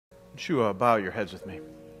Bow your heads with me.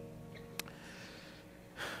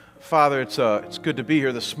 Father, it's good to be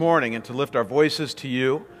here this morning and to lift our voices to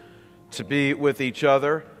you, to be with each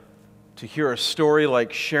other, to hear a story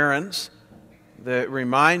like Sharon's that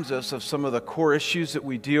reminds us of some of the core issues that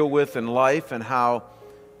we deal with in life and how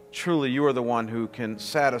truly you are the one who can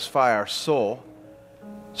satisfy our soul.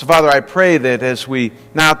 So, Father, I pray that as we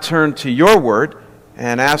now turn to your word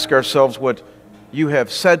and ask ourselves what you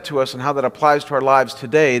have said to us and how that applies to our lives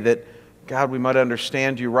today, that, God, we might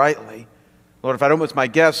understand you rightly. Lord, if I don't miss my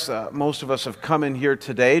guess, most of us have come in here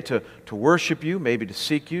today to worship you, maybe to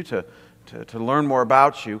seek you, to learn more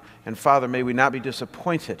about you. And Father, may we not be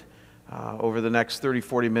disappointed over the next 30,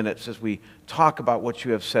 40 minutes as we talk about what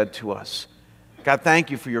you have said to us. God,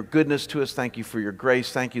 thank you for your goodness to us. Thank you for your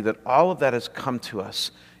grace. Thank you that all of that has come to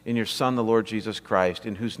us in your Son, the Lord Jesus Christ,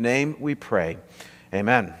 in whose name we pray.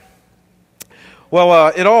 Amen.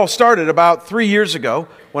 Well, it all started about 3 years ago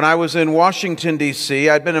when I was in Washington, D.C.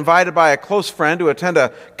 I'd been invited by a close friend to attend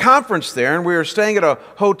a conference there, and we were staying at a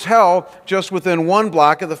hotel just within 1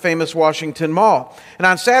 block of the famous Washington Mall. And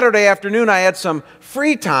on Saturday afternoon, I had some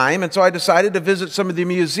free time, and so I decided to visit some of the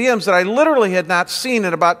museums that I literally had not seen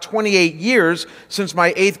in about 28 years since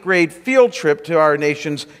my 8th grade field trip to our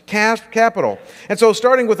nation's capital. And so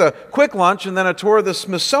starting with a quick lunch and then a tour of the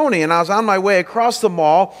Smithsonian, I was on my way across the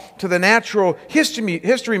mall to the Natural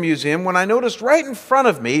History Museum when I noticed right in front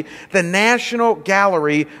of me the National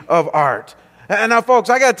Gallery of Art. And now, folks,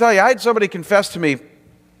 I got to tell you, I had somebody confess to me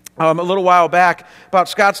a little while back about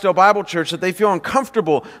Scottsdale Bible Church that they feel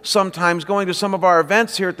uncomfortable sometimes going to some of our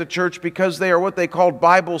events here at the church because they are what they call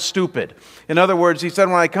Bible stupid. In other words, he said,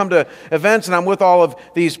 when I come to events and I'm with all of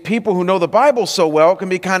these people who know the Bible so well, it can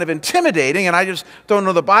be kind of intimidating, and I just don't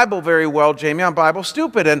know the Bible very well, Jamie. I'm Bible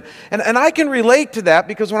stupid. And I can relate to that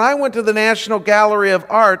because when I went to the National Gallery of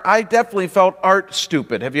Art, I definitely felt art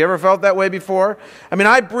stupid. Have you ever felt that way before? I mean,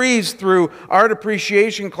 I breezed through art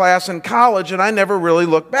appreciation class in college, and I never really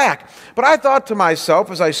looked back. But I thought to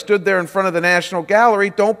myself as I stood there in front of the National Gallery,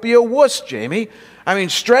 don't be a wuss, Jamie. I mean,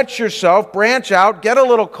 stretch yourself, branch out, get a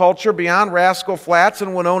little culture beyond Rascal Flatts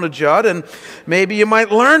and Winona Judd, and maybe you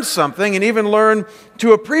might learn something and even learn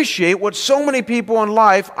to appreciate what so many people in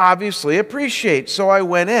life obviously appreciate. So I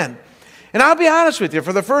went in. And I'll be honest with you,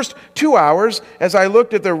 for the first 2 hours, as I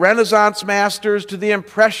looked at the Renaissance masters to the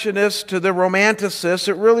Impressionists to the Romanticists,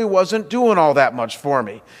 it really wasn't doing all that much for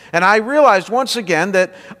me. And I realized once again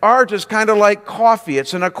that art is kind of like coffee.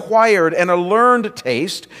 It's an acquired and a learned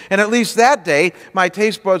taste. And at least that day, my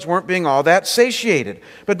taste buds weren't being all that satiated.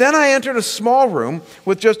 But then I entered a small room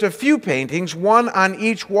with just a few paintings, one on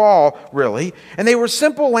each wall, really. And they were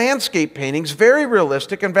simple landscape paintings, very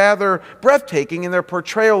realistic and rather breathtaking in their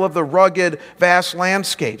portrayal of the rugged, vast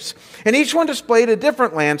landscapes. And each one displayed a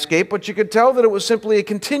different landscape, but you could tell that it was simply a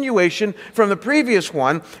continuation from the previous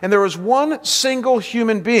one, and there was one single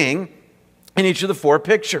human being in each of the 4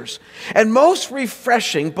 pictures. And most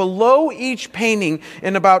refreshing, below each painting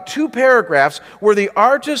in about 2 paragraphs, were the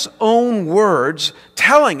artist's own words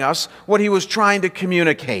telling us what he was trying to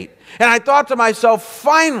communicate. And I thought to myself,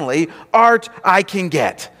 finally, art I can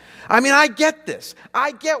get. I mean, I get this.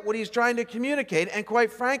 I get what he's trying to communicate, and quite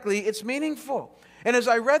frankly, it's meaningful. And as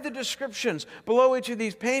I read the descriptions below each of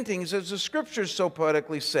these paintings, as the scriptures so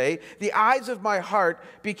poetically say, the eyes of my heart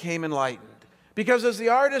became enlightened. Because as the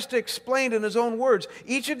artist explained in his own words,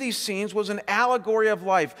 each of these scenes was an allegory of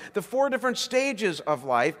life, the 4 different stages of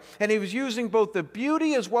life, and he was using both the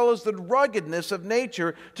beauty as well as the ruggedness of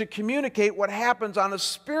nature to communicate what happens on a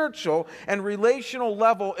spiritual and relational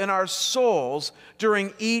level in our souls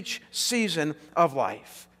during each season of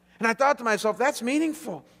life. And I thought to myself, that's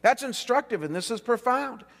meaningful, that's instructive, and this is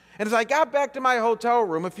profound. And as I got back to my hotel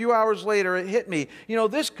room a few hours later, it hit me,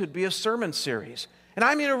 this could be a sermon series. And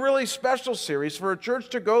I mean a really special series for a church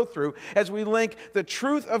to go through as we link the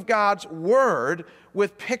truth of God's Word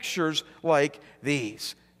with pictures like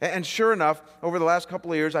these. And sure enough, over the last couple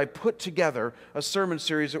of years, I put together a sermon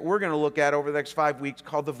series that we're going to look at over the next 5 weeks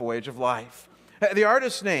called The Voyage of Life. The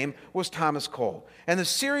artist's name was Thomas Cole. And the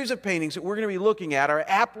series of paintings that we're going to be looking at are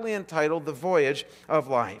aptly entitled The Voyage of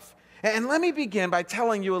Life. And let me begin by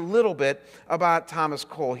telling you a little bit about Thomas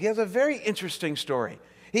Cole. He has a very interesting story.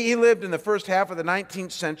 He lived in the first half of the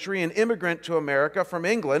 19th century, an immigrant to America from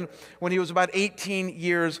England when he was about 18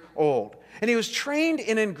 years old. And he was trained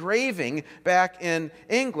in engraving back in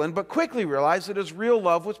England, but quickly realized that his real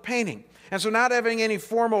love was painting. And so not having any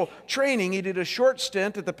formal training, he did a short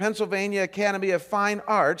stint at the Pennsylvania Academy of Fine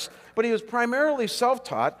Arts, but he was primarily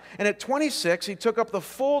self-taught, and at 26, he took up the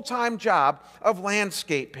full-time job of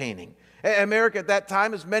landscape painting. America at that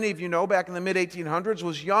time, as many of you know, back in the mid-1800s,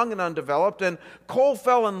 was young and undeveloped, and Cole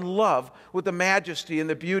fell in love with the majesty and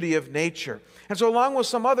the beauty of nature. And so along with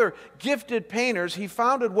some other gifted painters, he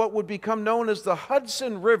founded what would become known as the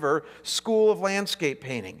Hudson River School of Landscape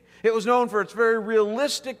Painting. It was known for its very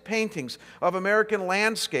realistic paintings of American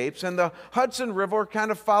landscapes, and the Hudson River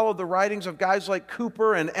kind of followed the writings of guys like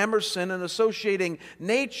Cooper and Emerson in associating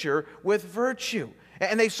nature with virtue.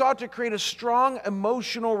 And they sought to create a strong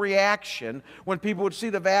emotional reaction when people would see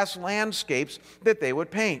the vast landscapes that they would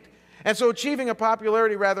paint. And so, achieving a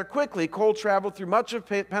popularity rather quickly, Cole traveled through much of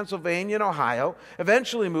Pennsylvania and Ohio,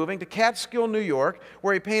 eventually moving to Catskill, New York,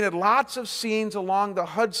 where he painted lots of scenes along the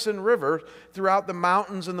Hudson River throughout the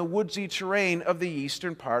mountains and the woodsy terrain of the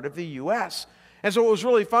eastern part of the U.S. And so what was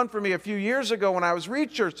really fun for me a few years ago when I was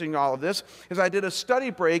researching all of this is I did a study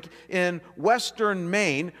break in western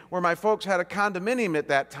Maine, where my folks had a condominium at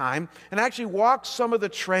that time, and I actually walked some of the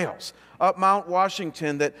trails up Mount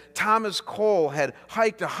Washington that Thomas Cole had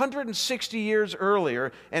hiked 160 years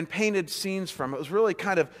earlier and painted scenes from. It was really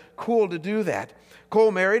kind of cool to do that.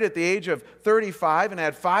 Cole married at the age of 35 and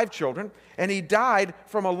had 5 children, and he died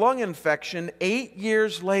from a lung infection 12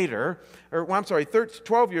 years later,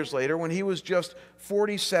 when he was just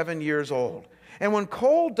 47 years old. And when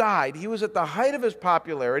Cole died, he was at the height of his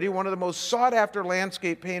popularity, one of the most sought-after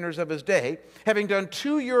landscape painters of his day, having done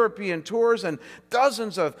 2 European tours and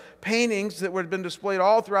dozens of paintings that had been displayed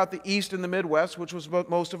all throughout the East and the Midwest, which was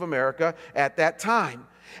most of America at that time.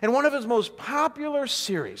 And one of his most popular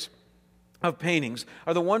series of paintings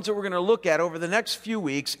are the ones that we're going to look at over the next few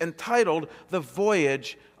weeks, entitled The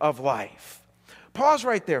Voyage of Life. Pause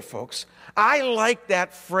right there, folks. I like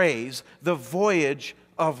that phrase, the voyage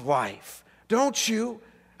of life. Don't you?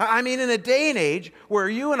 I mean, in a day and age where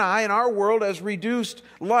you and I in our world has reduced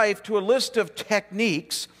life to a list of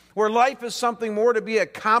techniques, where life is something more to be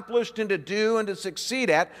accomplished and to do and to succeed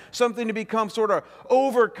at, something to become sort of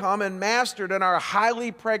overcome and mastered in our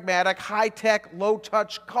highly pragmatic, high-tech,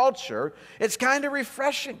 low-touch culture, it's kind of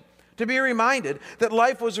refreshing to be reminded that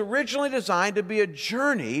life was originally designed to be a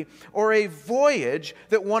journey or a voyage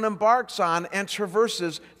that one embarks on and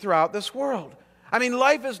traverses throughout this world. I mean,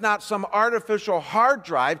 life is not some artificial hard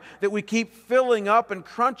drive that we keep filling up and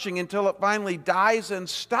crunching until it finally dies and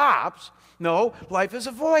stops. No, life is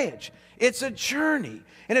a voyage. It's a journey,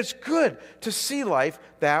 and it's good to see life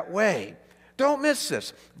that way. Don't miss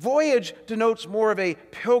this. Voyage denotes more of a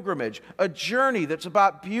pilgrimage, a journey that's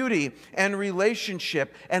about beauty and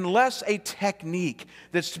relationship, and less a technique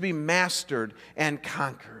that's to be mastered and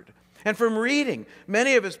conquered. And from reading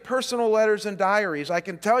many of his personal letters and diaries, I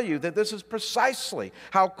can tell you that this is precisely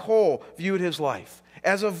how Cole viewed his life,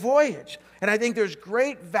 as a voyage. And I think there's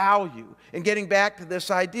great value in getting back to this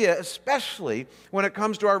idea, especially when it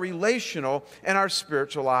comes to our relational and our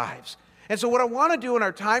spiritual lives. And so what I want to do in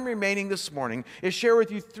our time remaining this morning is share with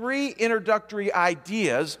you 3 introductory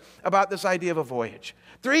ideas about this idea of a voyage.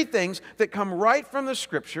 3 things that come right from the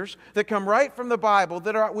Scriptures, that come right from the Bible,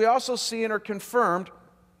 that we also see and are confirmed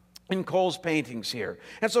in Cole's paintings here.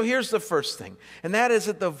 And so here's the first thing, and that is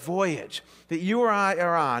that the voyage that you or I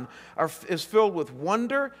are on is filled with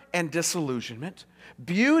wonder and disillusionment,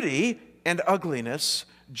 beauty and ugliness,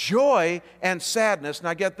 joy and sadness.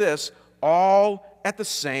 Now get this, all at the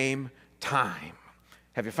same time.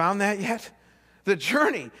 Have you found that yet? The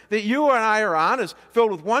journey that you and I are on is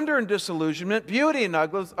filled with wonder and disillusionment, beauty and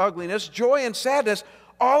ugliness, joy and sadness,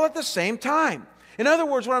 all at the same time. In other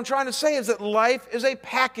words, what I'm trying to say is that life is a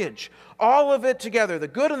package, all of it together, the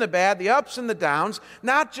good and the bad, the ups and the downs,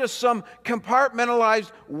 not just some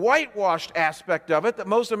compartmentalized, whitewashed aspect of it that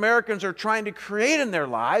most Americans are trying to create in their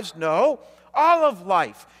lives. No, all of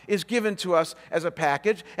life is given to us as a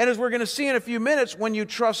package. And as we're going to see in a few minutes, when you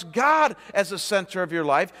trust God as the center of your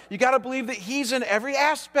life, you got to believe that He's in every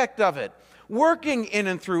aspect of it, working in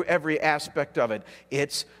and through every aspect of it.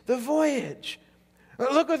 It's the voyage.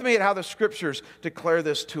 Look with me at how the Scriptures declare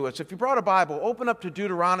this to us. If you brought a Bible, open up to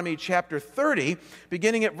Deuteronomy chapter 30,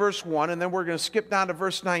 beginning at verse 1, and then we're going to skip down to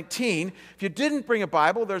verse 19. If you didn't bring a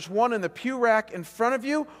Bible, there's one in the pew rack in front of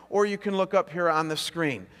you, or you can look up here on the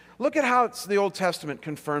screen. Look at how the Old Testament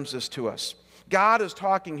confirms this to us. God is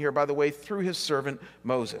talking here, by the way, through His servant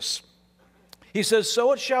Moses. He says,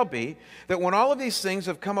 "So it shall be that when all of these things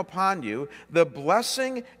have come upon you, the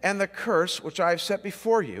blessing and the curse which I have set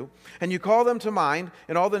before you, and you call them to mind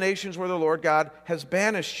in all the nations where the Lord God has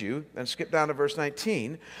banished you," then skip down to verse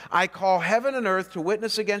 19, "I call heaven and earth to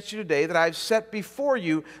witness against you today that I have set before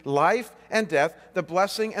you life and death, the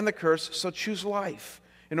blessing and the curse, so choose life,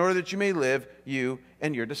 in order that you may live, you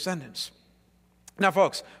and your descendants." Now,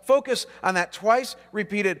 folks, focus on that twice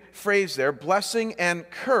repeated phrase there, blessing and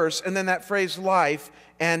curse, and then that phrase life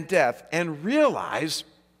and death, and realize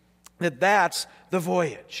that that's the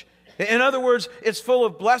voyage. In other words, it's full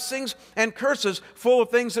of blessings and curses, full of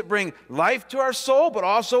things that bring life to our soul, but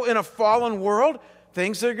also in a fallen world,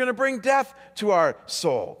 things that are going to bring death to our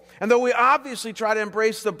soul. And though we obviously try to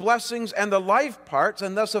embrace the blessings and the life parts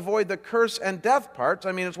and thus avoid the curse and death parts,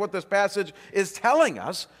 I mean, it's what this passage is telling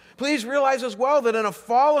us, please realize as well that in a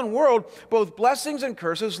fallen world, both blessings and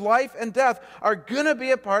curses, life and death, are going to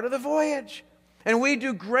be a part of the voyage. And we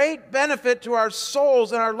do great benefit to our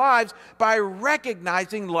souls and our lives by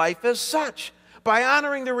recognizing life as such, by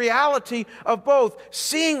honoring the reality of both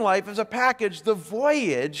seeing life as a package, the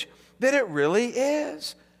voyage that it really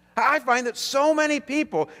is. I find that so many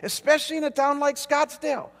people, especially in a town like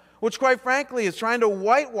Scottsdale, which quite frankly is trying to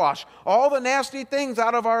whitewash all the nasty things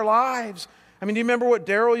out of our lives. I mean, do you remember what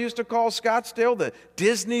Daryl used to call Scottsdale, the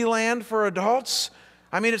Disneyland for adults?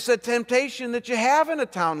 I mean, it's the temptation that you have in a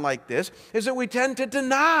town like this, is that we tend to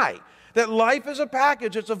deny that life is a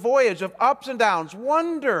package. It's a voyage of ups and downs,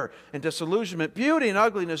 wonder and disillusionment, beauty and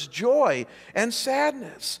ugliness, joy and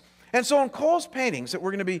sadness. And so in Cole's paintings that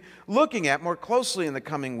we're going to be looking at more closely in the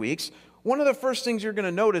coming weeks, one of the first things you're going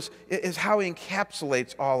to notice is how he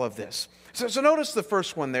encapsulates all of this. So notice the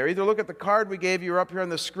first one there. Either look at the card we gave you or up here on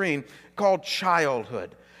the screen called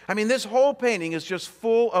Childhood. I mean, this whole painting is just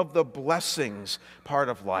full of the blessings part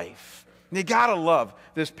of life. And you got to love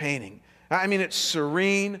this painting. I mean, it's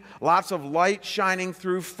serene, lots of light shining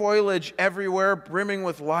through, foliage everywhere, brimming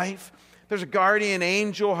with life. There's a guardian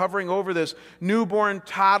angel hovering over this newborn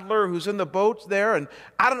toddler who's in the boat there. And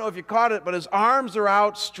I don't know if you caught it, but his arms are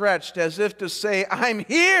outstretched as if to say, I'm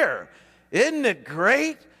here. Isn't it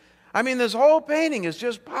great? I mean, this whole painting is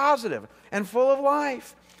just positive and full of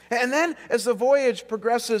life. And then as the voyage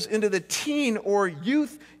progresses into the teen or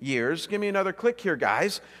youth years, give me another click here,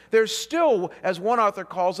 guys, there's still, as one author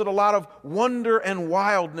calls it, a lot of wonder and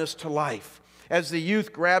wildness to life. As the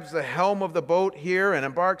youth grabs the helm of the boat here and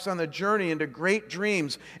embarks on the journey into great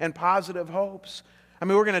dreams and positive hopes. I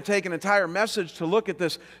mean, we're going to take an entire message to look at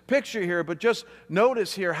this picture here, but just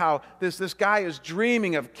notice here how this guy is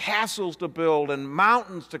dreaming of castles to build and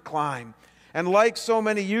mountains to climb. And like so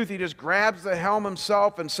many youth, he just grabs the helm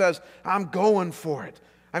himself and says, I'm going for it.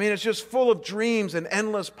 I mean, it's just full of dreams and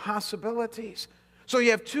endless possibilities. So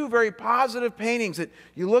you have two very positive paintings that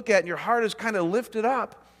you look at and your heart is kind of lifted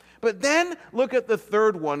up. But then look at the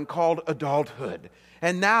third one called Adulthood.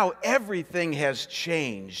 And now everything has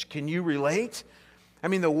changed. Can you relate? I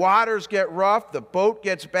mean, the waters get rough, the boat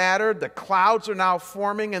gets battered, the clouds are now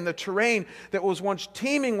forming, and the terrain that was once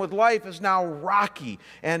teeming with life is now rocky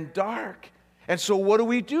and dark. And so what do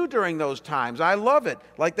we do during those times? I love it.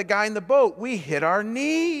 Like the guy in the boat, we hit our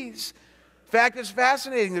knees. In fact, it's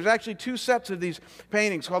fascinating. There's actually two sets of these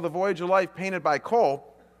paintings called The Voyage of Life, painted by Cole.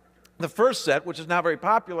 The first set, which is now very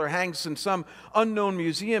popular, hangs in some unknown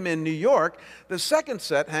museum in New York. The second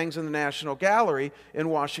set hangs in the National Gallery in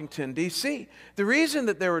Washington, D.C. The reason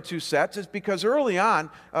that there were two sets is because early on,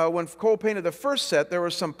 when Cole painted the first set, there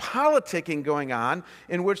was some politicking going on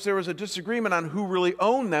in which there was a disagreement on who really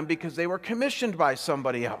owned them because they were commissioned by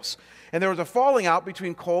somebody else. And there was a falling out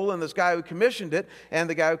between Cole and this guy who commissioned it, and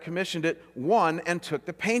the guy who commissioned it won and took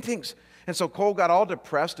the paintings. And so Cole got all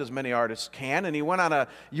depressed, as many artists can, and he went on a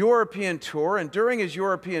European tour. And during his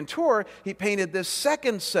European tour, he painted this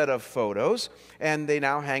second set of photos, and they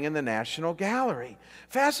now hang in the National Gallery.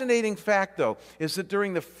 Fascinating fact, though, is that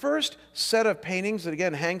during the first set of paintings that,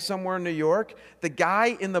 again, hang somewhere in New York, the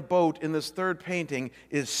guy in the boat in this third painting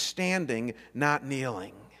is standing, not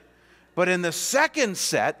kneeling. But in the second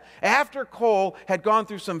set, after Cole had gone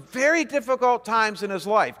through some very difficult times in his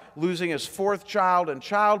life, losing his fourth child in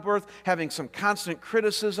childbirth, having some constant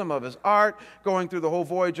criticism of his art, going through the whole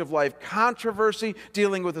Voyage of Life controversy,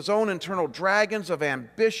 dealing with his own internal dragons of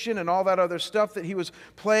ambition and all that other stuff that he was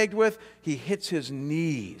plagued with, he hits his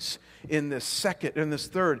knees in this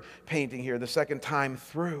third painting here, the second time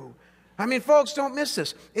through. I mean, folks, don't miss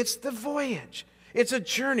this. It's the voyage. It's a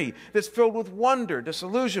journey that's filled with wonder,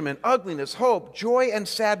 disillusionment, ugliness, hope, joy, and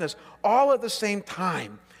sadness, all at the same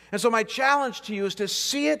time. And so my challenge to you is to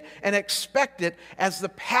see it and expect it as the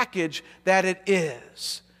package that it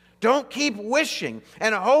is. Don't keep wishing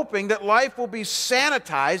and hoping that life will be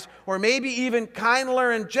sanitized or maybe even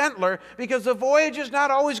kindler and gentler, because the voyage is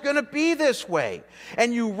not always going to be this way.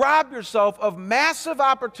 And you rob yourself of massive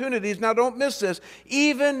opportunities, now don't miss this,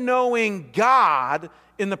 even knowing God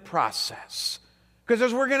in the process. Because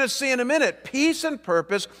as we're going to see in a minute, peace and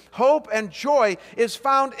purpose, hope and joy is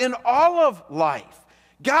found in all of life.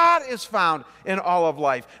 God is found in all of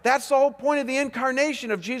life. That's the whole point of the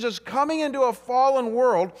incarnation, of Jesus coming into a fallen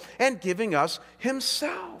world and giving us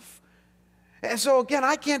himself. And so again,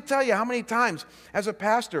 I can't tell you how many times as a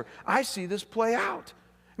pastor I see this play out.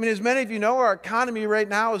 I mean, as many of you know, our economy right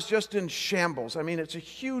now is just in shambles. I mean, it's a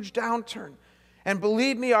huge downturn. And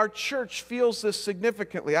believe me, our church feels this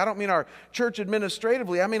significantly. I don't mean our church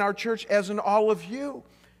administratively. I mean our church as in all of you.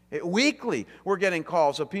 Weekly, we're getting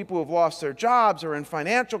calls of people who have lost their jobs or in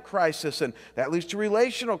financial crisis, and that leads to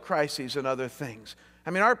relational crises and other things. I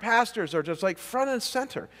mean, our pastors are just like front and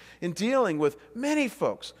center in dealing with many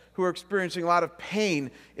folks who are experiencing a lot of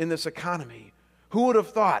pain in this economy. Who would have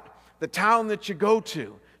thought the town that you go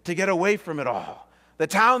to get away from it all, the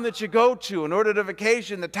town that you go to in order to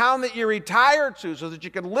vacation, the town that you retire to so that you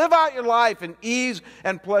can live out your life in ease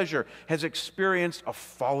and pleasure, has experienced a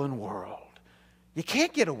fallen world. You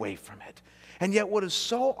can't get away from it. And yet what is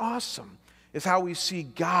so awesome is how we see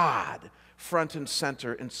God front and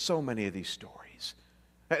center in so many of these stories.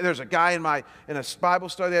 There's a guy in a Bible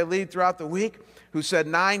study I lead throughout the week who said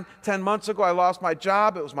 9-10 months ago I lost my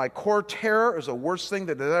job. It was my core terror. It was the worst thing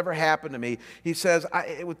that had ever happened to me. He says,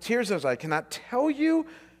 with tears in his eyes, I cannot tell you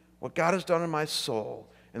what God has done in my soul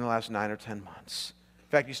in the last 9 or 10 months. In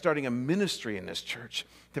fact, he's starting a ministry in this church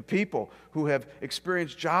to people who have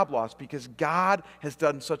experienced job loss because God has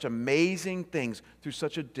done such amazing things through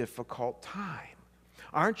such a difficult time.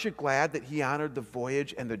 Aren't you glad that he honored the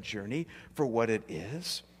voyage and the journey for what it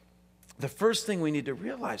is? The first thing we need to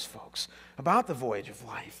realize, folks, about the voyage of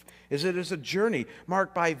life is it is a journey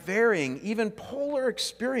marked by varying, even polar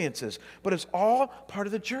experiences, but it's all part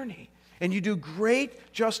of the journey. And you do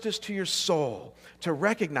great justice to your soul to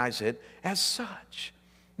recognize it as such.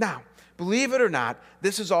 Now, believe it or not,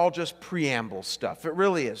 this is all just preamble stuff. It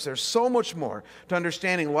really is. There's so much more to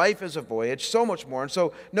understanding life as a voyage, so much more. And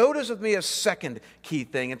so notice with me a second key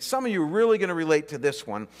thing, and some of you are really going to relate to this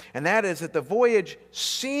one, and that is that the voyage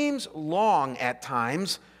seems long at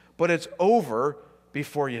times, but it's over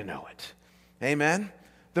before you know it. Amen?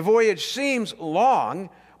 The voyage seems long,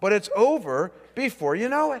 but it's over before you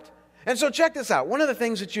know it. And so check this out. One of the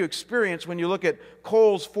things that you experience when you look at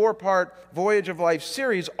Cole's 4-part Voyage of Life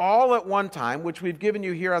series all at one time, which we've given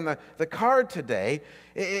you here on the card today,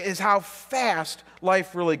 is how fast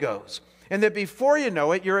life really goes. And that before you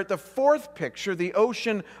know it, you're at the fourth picture, the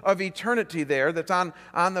ocean of eternity there that's on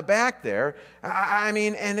the back there. I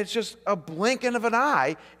mean, and it's just a blinking of an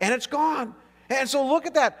eye, and it's gone. And so look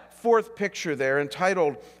at that fourth picture there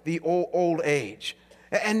entitled The Old Age.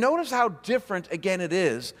 And notice how different, again, it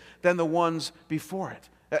is than the ones before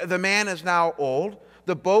it. The man is now old.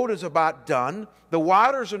 The boat is about done. The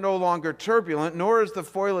waters are no longer turbulent, nor is the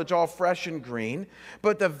foliage all fresh and green.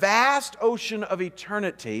 But the vast ocean of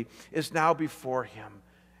eternity is now before him.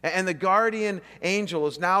 And the guardian angel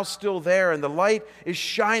is now still there, and the light is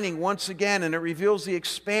shining once again, and it reveals the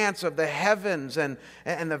expanse of the heavens and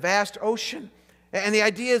the vast ocean. And the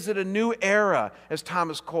idea is that a new era, as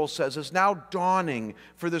Thomas Cole says, is now dawning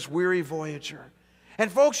for this weary voyager.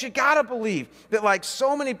 And folks, you got to believe that like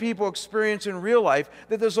so many people experience in real life,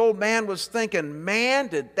 that this old man was thinking, man,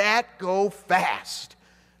 did that go fast.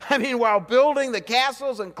 I mean, while building the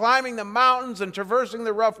castles and climbing the mountains and traversing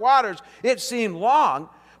the rough waters, it seemed long.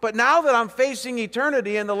 But now that I'm facing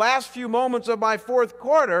eternity in the last few moments of my fourth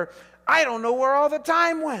quarter, I don't know where all the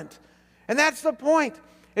time went. And that's the point.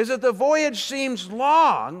 Is that the voyage seems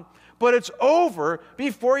long, but it's over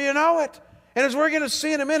before you know it. And as we're going to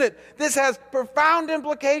see in a minute, this has profound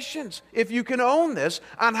implications, if you can own this,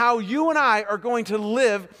 on how you and I are going to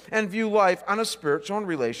live and view life on a spiritual and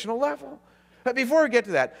relational level. But before we get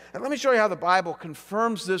to that, let me show you how the Bible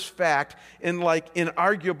confirms this fact in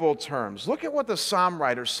inarguable terms. Look at what the psalm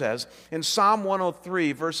writer says in Psalm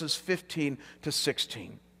 103, verses 15 to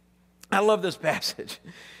 16. I love this passage.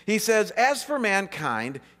 He says, as for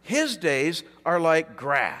mankind, his days are like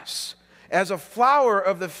grass. As a flower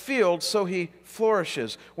of the field, so he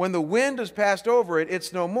flourishes. When the wind has passed over it,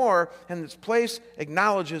 it's no more, and its place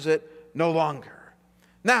acknowledges it no longer.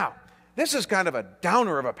 Now, this is kind of a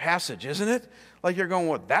downer of a passage, isn't it? Like you're going,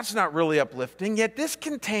 well, that's not really uplifting. Yet this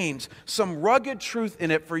contains some rugged truth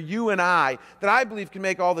in it for you and I that I believe can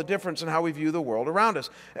make all the difference in how we view the world around us.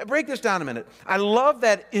 Break this down a minute. I love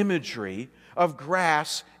that imagery of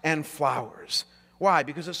grass and flowers. Why?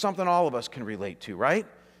 Because it's something all of us can relate to, right?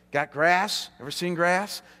 Got grass? Ever seen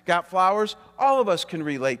grass? Got flowers? All of us can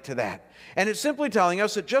relate to that. And it's simply telling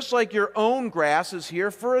us that just like your own grass is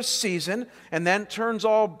here for a season and then turns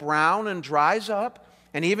all brown and dries up,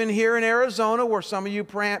 and even here in Arizona where some of you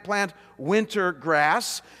plant winter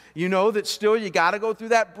grass, you know that still you got to go through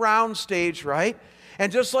that brown stage, right?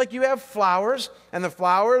 And just like you have flowers, and the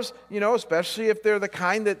flowers, especially if they're the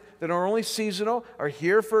kind that are only seasonal, are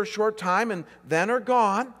here for a short time and then are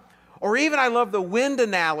gone. Or even I love the wind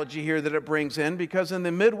analogy here that it brings in, because in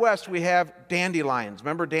the Midwest we have dandelions.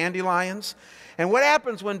 Remember dandelions? And what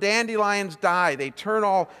happens when dandelions die? They turn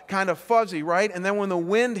all kind of fuzzy, right? And then when the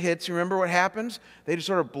wind hits, you remember what happens? They just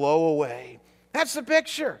sort of blow away. That's the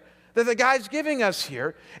picture that the guy's giving us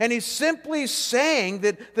here. And he's simply saying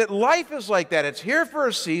that life is like that. It's here for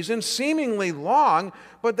a season, seemingly long,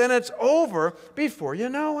 but then it's over before you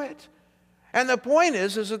know it. And the point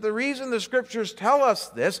is that the reason the Scriptures tell us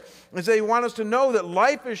this is they want us to know that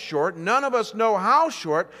life is short. None of us know how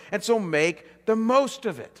short, and so make the most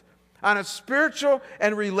of it. On a spiritual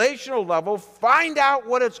and relational level, find out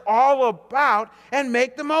what it's all about and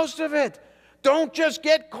make the most of it. Don't just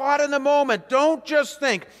get caught in the moment. Don't just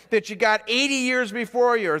think that you got 80 years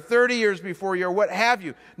before you or 30 years before you or what have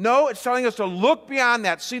you. No, it's telling us to look beyond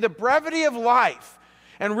that, see the brevity of life,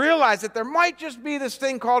 and realize that there might just be this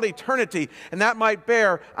thing called eternity, and that might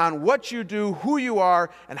bear on what you do, who you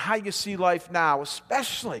are, and how you see life now,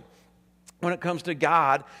 especially when it comes to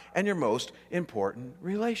God and your most important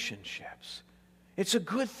relationships. It's a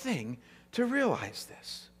good thing to realize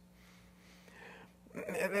this.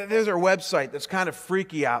 There's a website that's kind of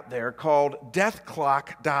freaky out there called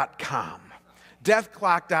deathclock.com.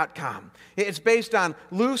 Deathclock.com. It's based on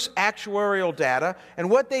loose actuarial data, and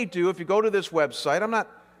what they do, if you go to this website, I'm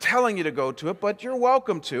not telling you to go to it, but you're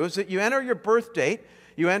welcome to, is that you enter your birth date,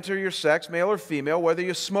 you enter your sex, male or female, whether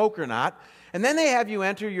you smoke or not, and then they have you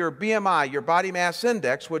enter your BMI, your body mass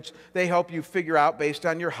index, which they help you figure out based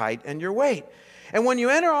on your height and your weight. And when you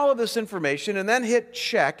enter all of this information and then hit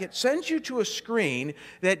check, it sends you to a screen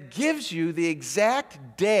that gives you the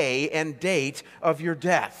exact day and date of your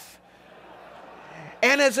death.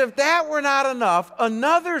 And as if that were not enough,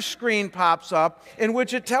 another screen pops up in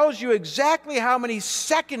which it tells you exactly how many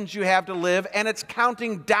seconds you have to live, and it's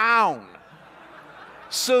counting down.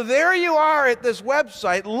 So there you are at this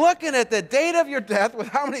website looking at the date of your death with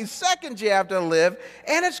how many seconds you have to live,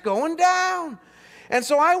 and it's going down. And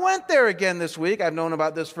so I went there again this week. I've known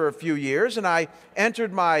about this for a few years, and I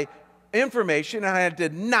entered my information, and I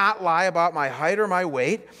did not lie about my height or my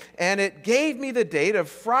weight, and it gave me the date of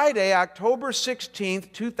Friday, October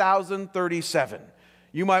 16th, 2037.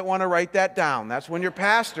 You might want to write that down. That's when your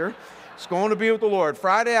pastor is going to be with the Lord.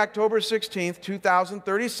 Friday, October 16th,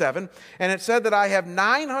 2037, and it said that I have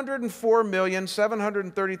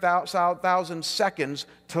 904,730,000 seconds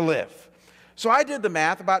to live. So I did the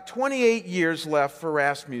math, about 28 years left for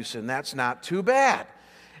Rasmussen. That's not too bad.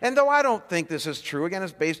 And though I don't think this is true, again,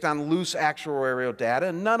 it's based on loose actuarial data,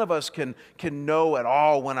 and none of us can know at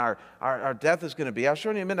all when our death is going to be. I'll show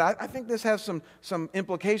you in a minute. I think this has some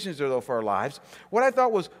implications there, though, for our lives. What I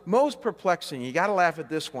thought was most perplexing, you got to laugh at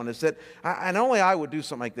this one, is that, and only I would do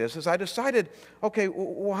something like this, is I decided, okay,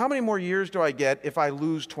 well, how many more years do I get if I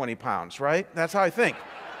lose 20 pounds, right? That's how I think.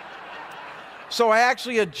 So I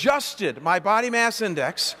actually adjusted my body mass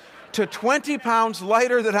index to 20 pounds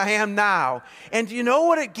lighter than I am now. And do you know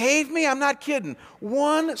what it gave me? I'm not kidding.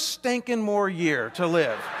 1 stinking more year to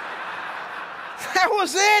live. That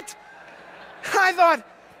was it. I thought,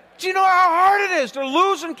 do you know how hard it is to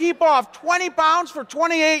lose and keep off 20 pounds for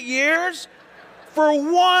 28 years? For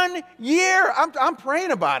 1 year? I'm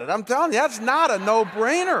praying about it. I'm telling you, that's not a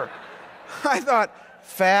no-brainer. I thought,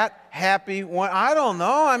 fat, happy, I don't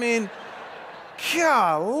know. I mean,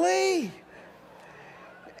 golly.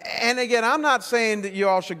 And again, I'm not saying that you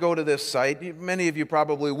all should go to this site. Many of you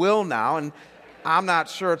probably will now, and I'm not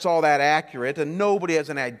sure it's all that accurate, and nobody has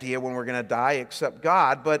an idea when we're going to die except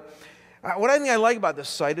God. But what I think I like about this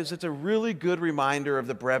site is it's a really good reminder of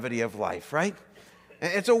the brevity of life, right?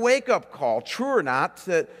 It's a wake-up call, true or not,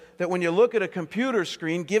 that when you look at a computer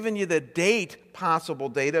screen giving you the possible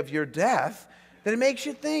date of your death, that it makes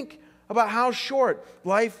you think about how short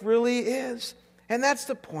life really is. And that's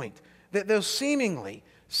the point, that those seeming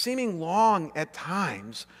long at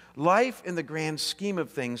times, life in the grand scheme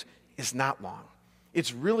of things is not long.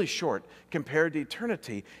 It's really short compared to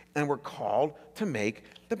eternity, and we're called to make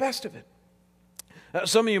the best of it.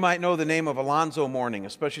 Some of you might know the name of Alonzo Mourning,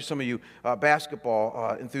 especially some of you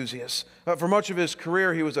basketball enthusiasts. For much of his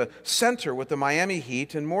career, he was a center with the Miami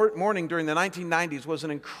Heat, and Mourning during the 1990s was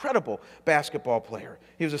an incredible basketball player.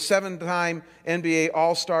 He was a 7-time NBA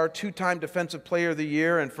All-Star, 2-time Defensive Player of the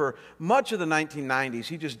Year, and for much of the 1990s,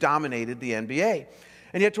 he just dominated the NBA.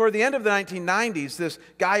 And yet toward the end of the 1990s, this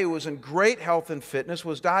guy who was in great health and fitness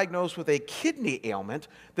was diagnosed with a kidney ailment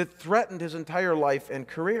that threatened his entire life and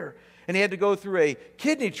career. and he had to go through a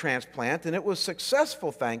kidney transplant, and it was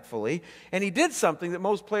successful, thankfully. And he did something that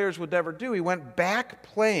most players would never do. He went back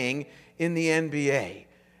playing in the NBA.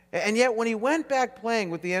 And yet, when he went back playing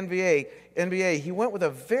with the NBA, he went with a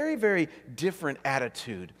very, very different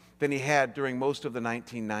attitude than he had during most of the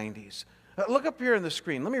 1990s. Look up here on the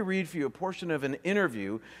screen. Let me read for you a portion of an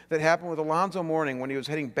interview that happened with Alonzo Mourning when he was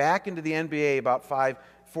heading back into the NBA about 4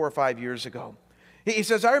 or 5 years ago. He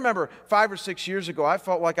says, I remember 5 or 6 years ago, I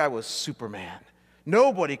felt like I was Superman.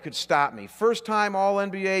 Nobody could stop me. First time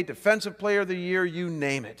All-NBA, Defensive Player of the Year, you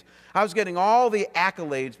name it. I was getting all the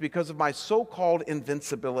accolades because of my so-called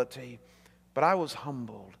invincibility. But I was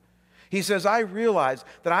humbled. He says, I realized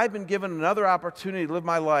that I've been given another opportunity to live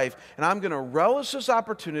my life, and I'm going to relish this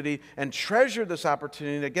opportunity and treasure this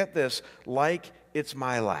opportunity to get this like it's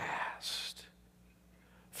my last.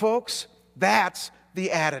 Folks, that's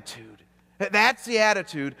the attitude. That's the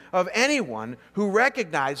attitude of anyone who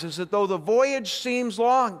recognizes that though the voyage seems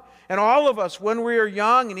long, and all of us when we are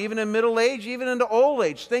young and even in middle age, even into old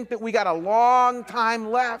age, think that we got a long time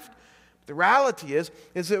left. The reality is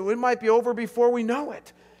that it might be over before we know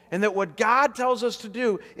it. And that what God tells us to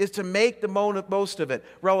do is to make the most of it.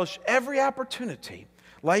 Relish every opportunity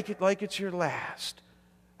like it's your last.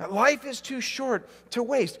 Life is too short to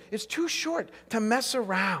waste. It's too short to mess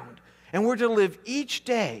around. And we're to live each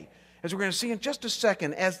day, as we're going to see in just a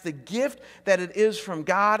second, as the gift that it is from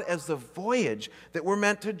God, as the voyage that we're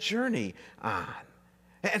meant to journey on.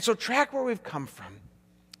 And so track where we've come from.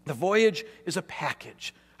 The voyage is a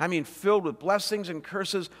package. I mean, filled with blessings and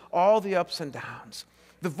curses, all the ups and downs.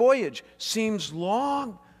 The voyage seems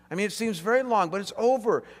long. I mean, it seems very long, but it's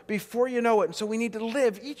over before you know it. And so we need to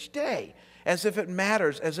live each day as if it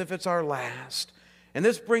matters, as if it's our last. And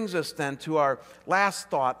this brings us then to our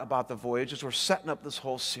last thought about the voyage as we're setting up this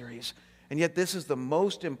whole series. And yet this is the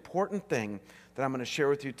most important thing that I'm going to share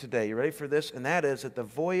with you today. You ready for this? And that is that the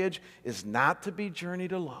voyage is not to be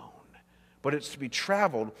journeyed alone, but it's to be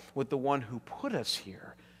traveled with the one who put us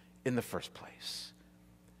here in the first place.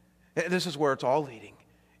 This is where it's all leading.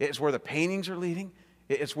 It's where the paintings are leading.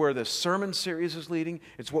 It's where the sermon series is leading.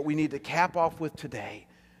 It's what we need to cap off with today.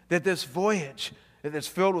 That this voyage that's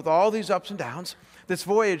filled with all these ups and downs, this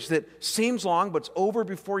voyage that seems long but it's over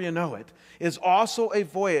before you know it, is also a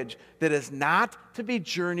voyage that is not to be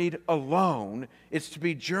journeyed alone. It's to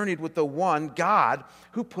be journeyed with the one, God,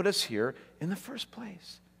 who put us here in the first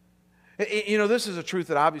place. You know, this is a truth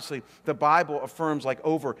that obviously the Bible affirms like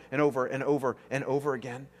over and over and over and over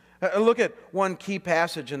again. Look at one key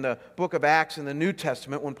passage in the book of Acts in the New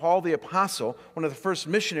Testament when Paul the Apostle, one of the first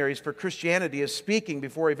missionaries for Christianity, is speaking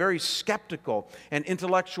before a very skeptical and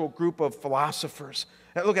intellectual group of philosophers.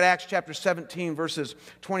 Look at Acts chapter 17, verses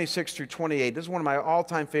 26 through 28. This is one of my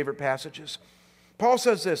all-time favorite passages. Paul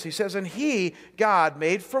says this, he says, and he, God,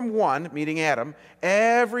 made from one, meaning Adam,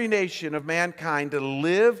 every nation of mankind to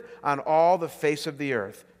live on all the face of the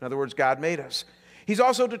earth. In other words, God made us. He's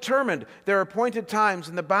also determined their appointed times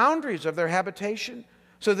and the boundaries of their habitation,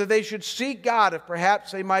 so that they should seek God if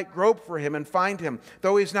perhaps they might grope for him and find him,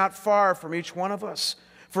 though he's not far from each one of us.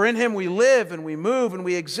 For in him we live and we move and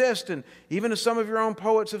we exist, and even as some of your own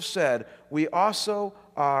poets have said, we also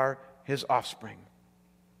are his offspring.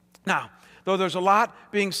 Now, though there's a lot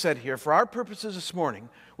being said here, for our purposes this morning,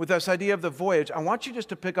 with this idea of the voyage, I want you just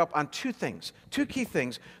to pick up on two things, two key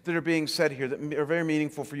things that are being said here that are very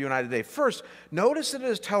meaningful for you and I today. First, notice that it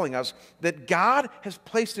is telling us that God has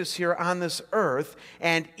placed us here on this earth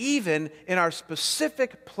and even in our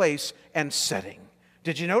specific place and setting.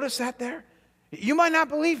 Did you notice that there? You might not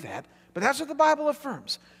believe that, but that's what the Bible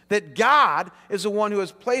affirms. That God is the one who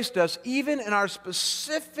has placed us even in our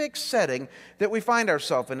specific setting that we find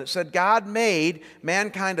ourselves in. It said God made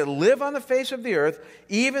mankind to live on the face of the earth,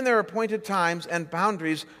 even their appointed times and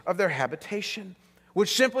boundaries of their habitation.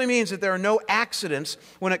 Which simply means that there are no accidents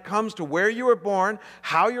when it comes to where you were born,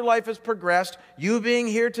 how your life has progressed, you being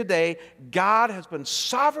here today. God has been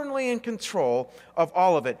sovereignly in control of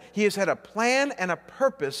all of it. He has had a plan and a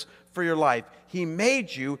purpose for your life. He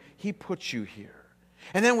made you, he put you here.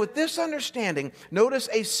 And then with this understanding, notice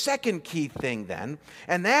a second key thing then,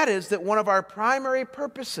 and that is that one of our primary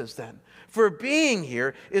purposes then for being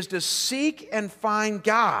here is to seek and find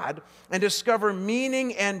God and discover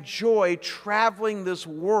meaning and joy traveling this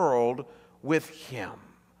world with him.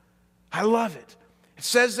 I love it. It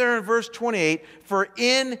says there in verse 28, for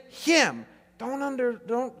in him, don't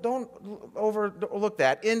overlook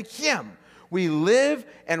that, in him we live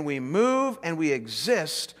and we move and we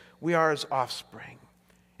exist. We are his offspring.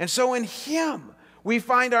 And so in him, we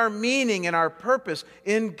find our meaning and our purpose.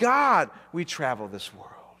 In God, we travel this world.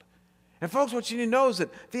 And folks, what you need to know is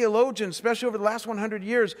that theologians, especially over the last 100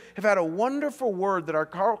 years, have had a wonderful word that our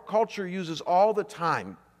culture uses all the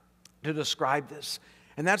time to describe this.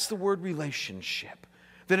 And that's the word relationship.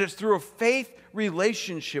 That it's through a faith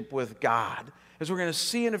relationship with God, as we're going to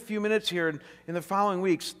see in a few minutes here in the following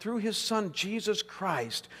weeks, through His Son, Jesus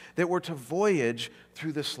Christ, that we're to voyage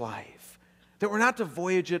through this life. That we're not to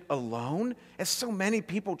voyage it alone, as so many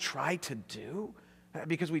people try to do,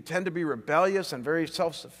 because we tend to be rebellious and very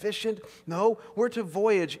self-sufficient. No, we're to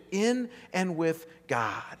voyage in and with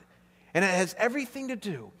God. And it has everything to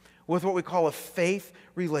do with what we call a faith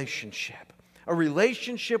relationship. A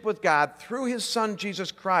relationship with God through His Son,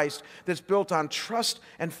 Jesus Christ, that's built on trust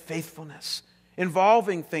and faithfulness,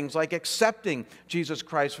 involving things like accepting Jesus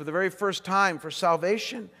Christ for the very first time for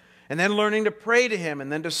salvation, and then learning to pray to Him, and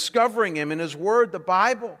then discovering Him in His Word, the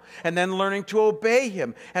Bible, and then learning to obey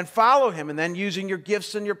Him and follow Him, and then using your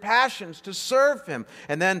gifts and your passions to serve Him,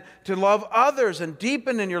 and then to love others and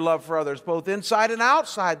deepen in your love for others, both inside and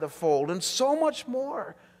outside the fold, and so much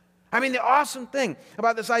more. I mean, the awesome thing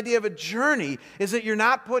about this idea of a journey is that you're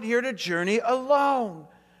not put here to journey alone,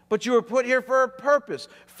 but you were put here for a purpose.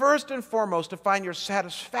 First and foremost, to find your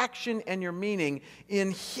satisfaction and your meaning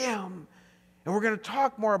in Him. And we're going to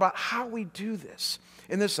talk more about how we do this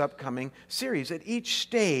in this upcoming series at each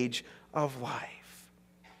stage of life.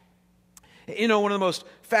 You know, one of the most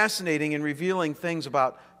fascinating and revealing things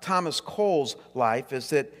about Thomas Cole's life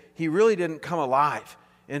is that he really didn't come alive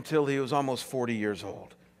until he was almost 40 years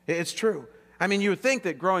old. It's true. I mean, you would think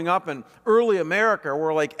that growing up in early America,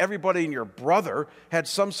 where like everybody and your brother had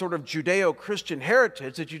some sort of Judeo-Christian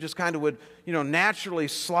heritage, that you just kind of would, naturally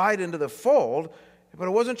slide into the fold. But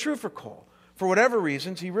it wasn't true for Cole. For whatever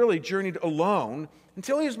reasons, he really journeyed alone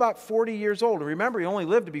until he was about 40 years old. And remember, he only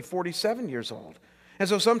lived to be 47 years old. And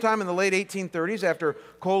so sometime in the late 1830s, after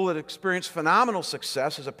Cole had experienced phenomenal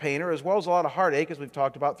success as a painter, as well as a lot of heartache, as we've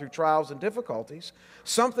talked about, through trials and difficulties,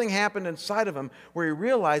 something happened inside of him where he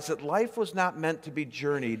realized that life was not meant to be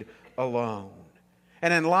journeyed alone.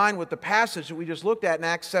 And in line with the passage that we just looked at in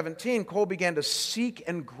Acts 17, Cole began to seek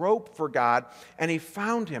and grope for God, and he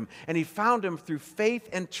found Him. And he found Him through faith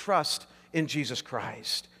and trust in Jesus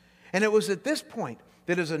Christ. And it was at this point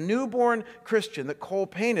that as a newborn Christian that Cole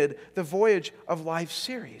painted the Voyage of Life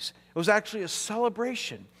series. It was actually a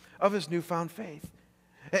celebration of his newfound faith.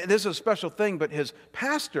 This is a special thing, but his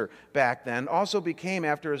pastor back then also became,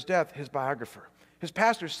 after his death, his biographer. His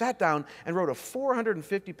pastor sat down and wrote a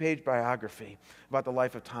 450-page biography about the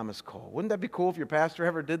life of Thomas Cole. Wouldn't that be cool if your pastor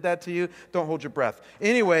ever did that to you? Don't hold your breath.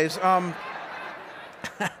 Anyways, so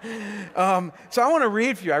I want to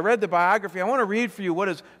read for you. I read the biography. I want to read for you what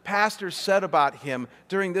his pastor said about him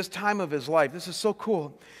during this time of his life. This is so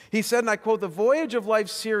cool. He said, and I quote, "The Voyage of Life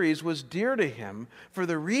series was dear to him for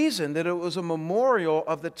the reason that it was a memorial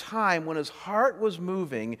of the time when his heart was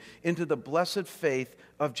moving into the blessed faith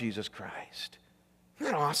of Jesus Christ."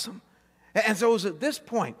 Isn't that awesome? And so it was at this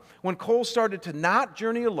point, when Cole started to not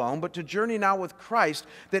journey alone, but to journey now with Christ,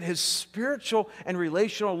 that his spiritual and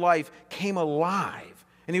relational life came alive,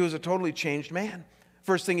 and he was a totally changed man.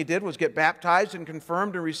 First thing he did was get baptized and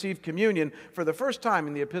confirmed and receive communion for the first time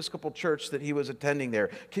in the Episcopal church that he was attending there.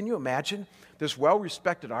 Can you imagine this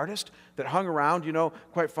well-respected artist that hung around,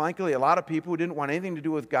 quite frankly, a lot of people who didn't want anything to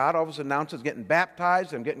do with God, all of a sudden announces getting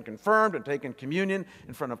baptized and getting confirmed and taking communion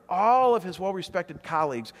in front of all of his well-respected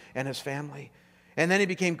colleagues and his family. And then he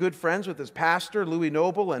became good friends with his pastor, Louis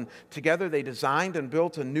Noble, and together they designed and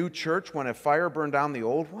built a new church when a fire burned down the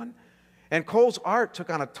old one. And Cole's art took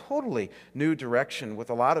on a totally new direction with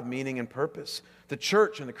a lot of meaning and purpose. The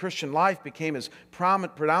church and the Christian life became his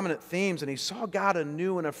predominant themes, and he saw God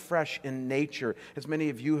anew and afresh in nature, as many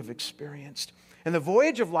of you have experienced. And the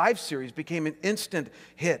Voyage of Life series became an instant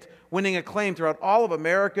hit, winning acclaim throughout all of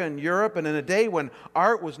America and Europe, and in a day when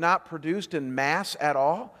art was not produced in mass at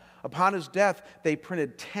all. Upon his death, they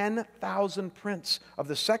printed 10,000 prints of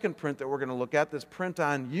the second print that we're going to look at, this print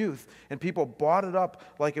on youth, and people bought it up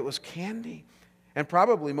like it was candy. And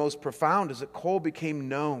probably most profound is that Cole became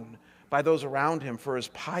known by those around him for his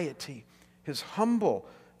piety, his humble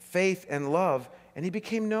faith and love, and he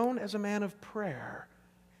became known as a man of prayer.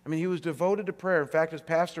 I mean, he was devoted to prayer. In fact, his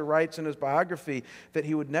pastor writes in his biography that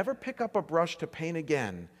he would never pick up a brush to paint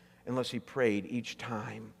again unless he prayed each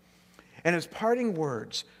time. And his parting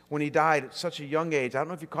words when he died at such a young age, I don't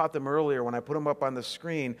know if you caught them earlier when I put them up on the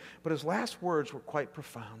screen, but his last words were quite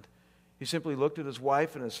profound. He simply looked at his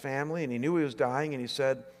wife and his family, and he knew he was dying, and he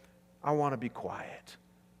said, "I want to be quiet.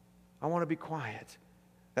 I want to be quiet."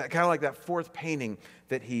 Kind of like that fourth painting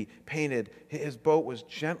that he painted. His boat was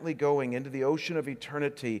gently going into the ocean of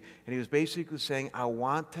eternity, and he was basically saying, "I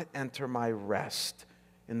want to enter my rest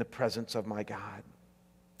in the presence of my God.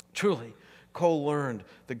 Truly, Cole learned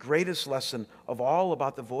the greatest lesson of all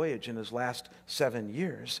about the voyage in his last 7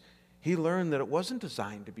 years. He learned that it wasn't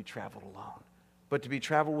designed to be traveled alone, but to be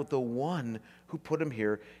traveled with the one who put him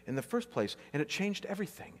here in the first place. And it changed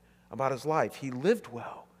everything about his life. He lived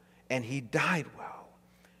well, and he died well.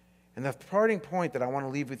 And the parting point that I want to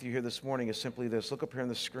leave with you here this morning is simply this. Look up here on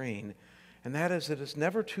the screen. And that is that it's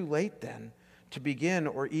never too late then to begin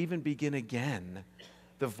or even begin again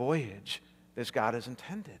the voyage that God has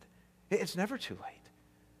intended. It's never too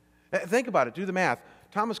late. Think about it. Do the math.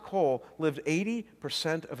 Thomas Cole lived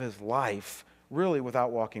 80% of his life really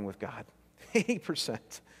without walking with God. 80%.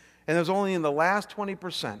 And it was only in the last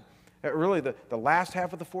 20%, really the last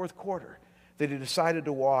half of the fourth quarter, that he decided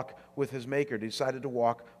to walk with his Maker, decided to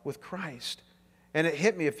walk with Christ. And it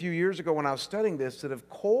hit me a few years ago when I was studying this that if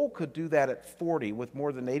Cole could do that at 40 with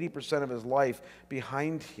more than 80% of his life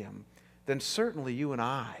behind him, then certainly you and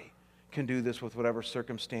I can do this with whatever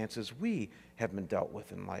circumstances we have been dealt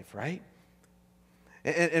with in life, right?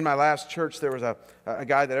 In my last church, there was a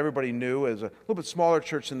guy that everybody knew. It was a little bit smaller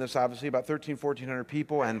church than this, obviously, about 1,400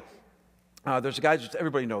 people. And there's a guy that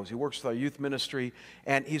everybody knows. He works with our youth ministry.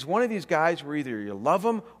 And he's one of these guys where either you love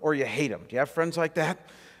him or you hate him. Do you have friends like that?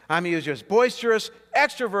 I mean, he was just boisterous,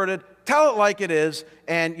 extroverted, tell it like it is,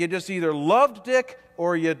 and you just either loved Dick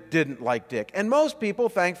or you didn't like Dick. And most people,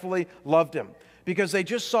 thankfully, loved him because they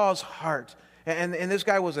just saw his heart. And this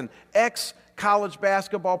guy was an ex-college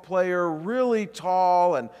basketball player, really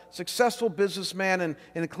tall and successful businessman in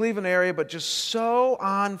the Cleveland area, but just so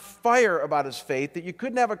on fire about his faith that you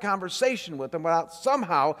couldn't have a conversation with him without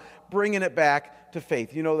somehow bringing it back to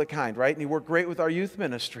faith. You know the kind, right? And he worked great with our youth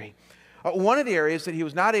ministry. One of the areas that he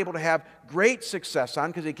was not able to have great success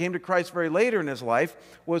on, because he came to Christ very later in his life,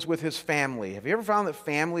 was with his family. Have you ever found that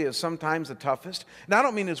family is sometimes the toughest? And I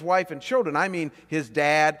don't mean his wife and children. I mean his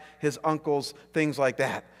dad, his uncles, things like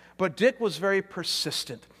that. But Dick was very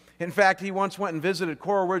persistent. In fact, he once went and visited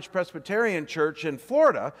Coral Ridge Presbyterian Church in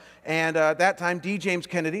Florida, and at that time, D. James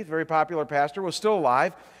Kennedy, the very popular pastor, was still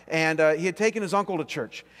alive, and he had taken his uncle to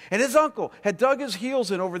church. And his uncle had dug his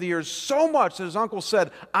heels in over the years so much that his uncle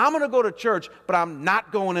said, I'm going to go to church, but I'm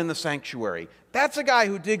not going in the sanctuary. That's a guy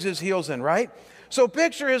who digs his heels in, right? So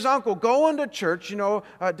picture his uncle going to church,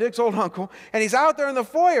 Dick's old uncle, and he's out there in the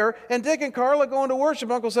foyer, and Dick and Carla going to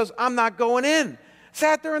worship. Uncle says, I'm not going in.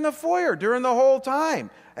 Sat there in the foyer during the whole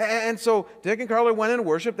time. And so Dick and Carla went in and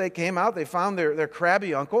worshiped. They came out. They found their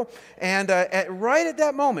crabby uncle. And right at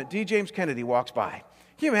that moment, D. James Kennedy walks by.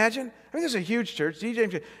 Can you imagine? I mean, this is a huge church.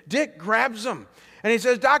 Dick grabs him. And he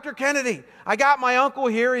says, Dr. Kennedy, I got my uncle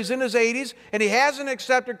here. He's in his 80s, and he hasn't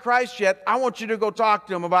accepted Christ yet. I want you to go talk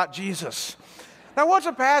to him about Jesus. Now, what's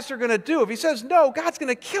a pastor going to do? If he says no, God's going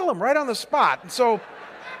to kill him right on the spot. And so,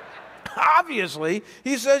 obviously,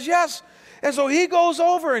 he says yes. And so he goes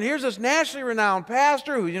over, and here's this nationally renowned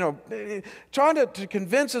pastor who, trying to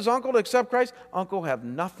convince his uncle to accept Christ. Uncle have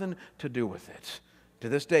nothing to do with it. To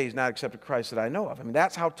this day, he's not accepted Christ that I know of. I mean,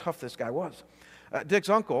 that's how tough this guy was. Dick's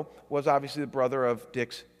uncle was obviously the brother of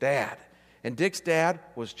Dick's dad. And Dick's dad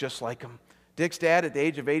was just like him. Dick's dad, at the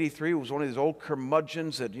age of 83, was one of these old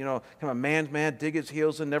curmudgeons that, kind of a man's man, dig his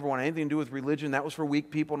heels in, never wanted anything to do with religion. That was for weak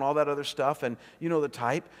people and all that other stuff, and you know the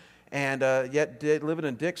type. And yet, living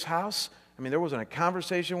in Dick's house, I mean, there wasn't a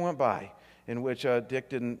conversation went by in which Dick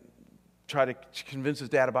didn't try to convince his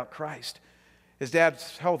dad about Christ. His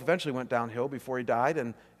dad's health eventually went downhill before he died,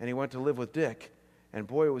 and he went to live with Dick. And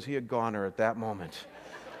boy, was he a goner at that moment.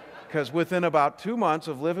 Because within about 2 months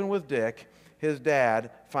of living with Dick, his dad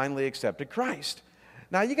finally accepted Christ.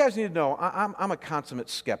 Now, you guys need to know, I'm a consummate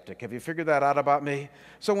skeptic. Have you figured that out about me?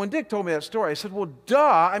 So when Dick told me that story, I said, well,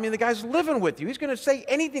 duh. I mean, the guy's living with you. He's going to say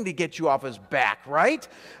anything to get you off his back, right?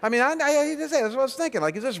 I mean, that's what I was thinking.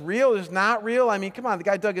 Like, is this real? Is this not real? I mean, come on, the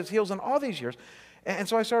guy dug his heels in all these years. And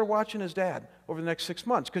so I started watching his dad over the next 6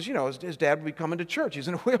 months because, his dad would be coming to church. He's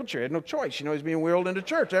in a wheelchair. He had no choice. He's being wheeled into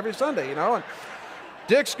church every Sunday, And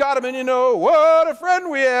Dick's got him, and what a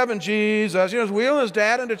friend we have in Jesus. He's wheeling his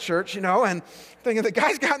dad into church, and thinking the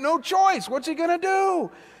guy's got no choice. What's he going to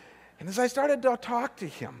do? And as I started to talk to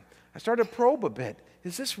him, I started to probe a bit.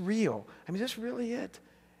 Is this real? I mean, is this really it?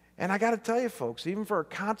 And I got to tell you, folks, even for a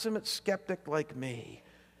consummate skeptic like me,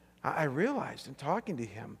 I realized in talking to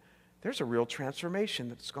him, there's a real transformation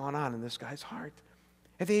that's gone on in this guy's heart.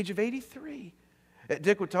 At the age of 83,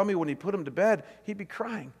 Dick would tell me when he put him to bed, he'd be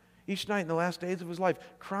crying each night in the last days of his life,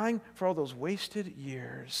 crying for all those wasted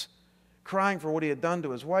years, crying for what he had done to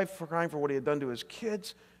his wife, crying for what he had done to his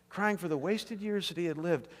kids, crying for the wasted years that he had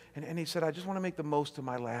lived. And he said, I just want to make the most of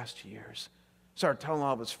my last years. Started telling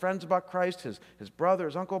all of his friends about Christ, his brother,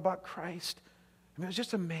 his uncle about Christ. mean, it was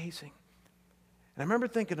just amazing. And I remember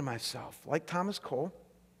thinking to myself, like Thomas Cole,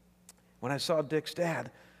 when I saw Dick's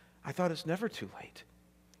dad, I thought it's never too late.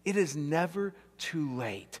 It is never too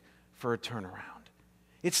late for a turnaround.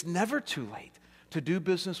 It's never too late to do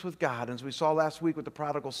business with God, and as we saw last week with the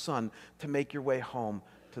prodigal son, to make your way home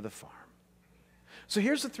to the farm. So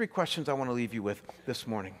here's the three questions I want to leave you with this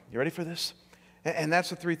morning. You ready for this? And that's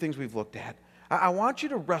the three things we've looked at. I want you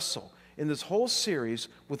to wrestle in this whole series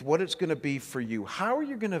with what it's going to be for you. How are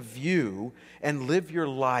you going to view and live your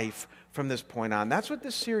life from this point on? That's what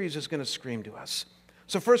this series is going to scream to us.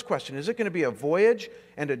 So first question, is it going to be a voyage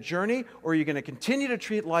and a journey, or are you going to continue to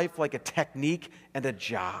treat life like a technique and a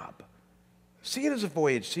job? See it as a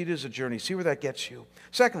voyage, see it as a journey, see where that gets you.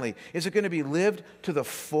 Secondly, is it going to be lived to the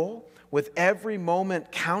full with every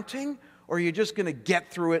moment counting, or are you just going to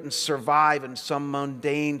get through it and survive in some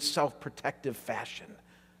mundane, self-protective fashion?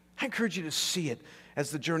 I encourage you to see it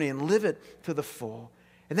as the journey and live it to the full.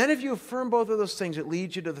 And then if you affirm both of those things, it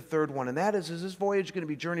leads you to the third one, and that is this voyage going to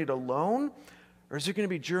be journeyed alone, or is it going to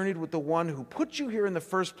be journeyed with the one who put you here in the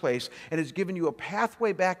first place and has given you a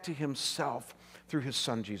pathway back to himself through his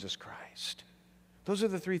son, Jesus Christ? Those are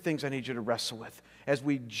the three things I need you to wrestle with as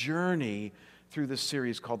we journey through this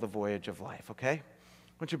series called The Voyage of Life, okay?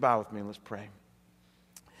 Why don't you bow with me and let's pray.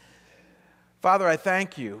 Father, I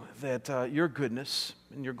thank you that your goodness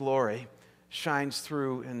and your glory shines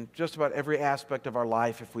through in just about every aspect of our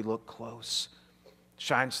life if we look close. It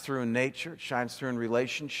shines through in nature, it shines through in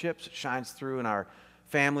relationships, it shines through in our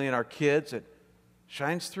family and our kids, it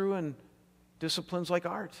shines through in disciplines like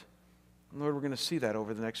art. And Lord, we're going to see that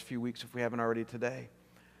over the next few weeks if we haven't already today.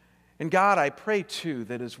 And God, I pray too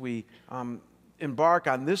that as we embark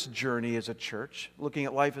on this journey as a church, looking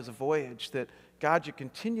at life as a voyage, that God, you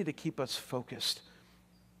continue to keep us focused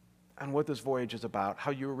on what this voyage is about, how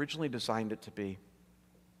you originally designed it to be.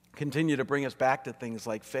 Continue to bring us back to things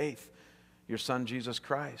like faith, your Son, Jesus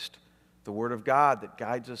Christ, the Word of God that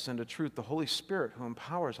guides us into truth, the Holy Spirit who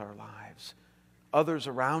empowers our lives, others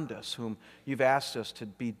around us whom you've asked us to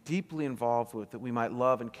be deeply involved with, that we might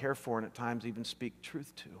love and care for and at times even speak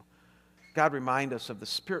truth to. God, remind us of the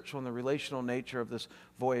spiritual and the relational nature of this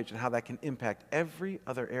voyage and how that can impact every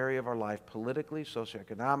other area of our life, politically,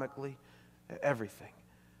 socioeconomically, everything.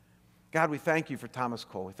 God, we thank you for Thomas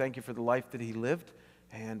Cole. We thank you for the life that he lived,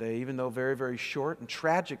 and even though very, very short and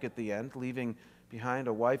tragic at the end, leaving behind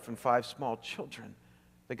a wife and 5 small children,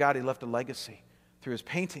 that God, he left a legacy through his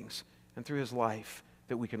paintings and through his life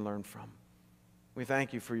that we can learn from. We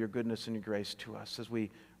thank you for your goodness and your grace to us. As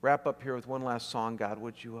we wrap up here with one last song, God,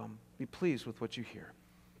 would you be pleased with what you hear?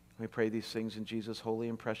 We pray these things in Jesus' holy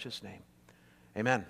and precious name. Amen.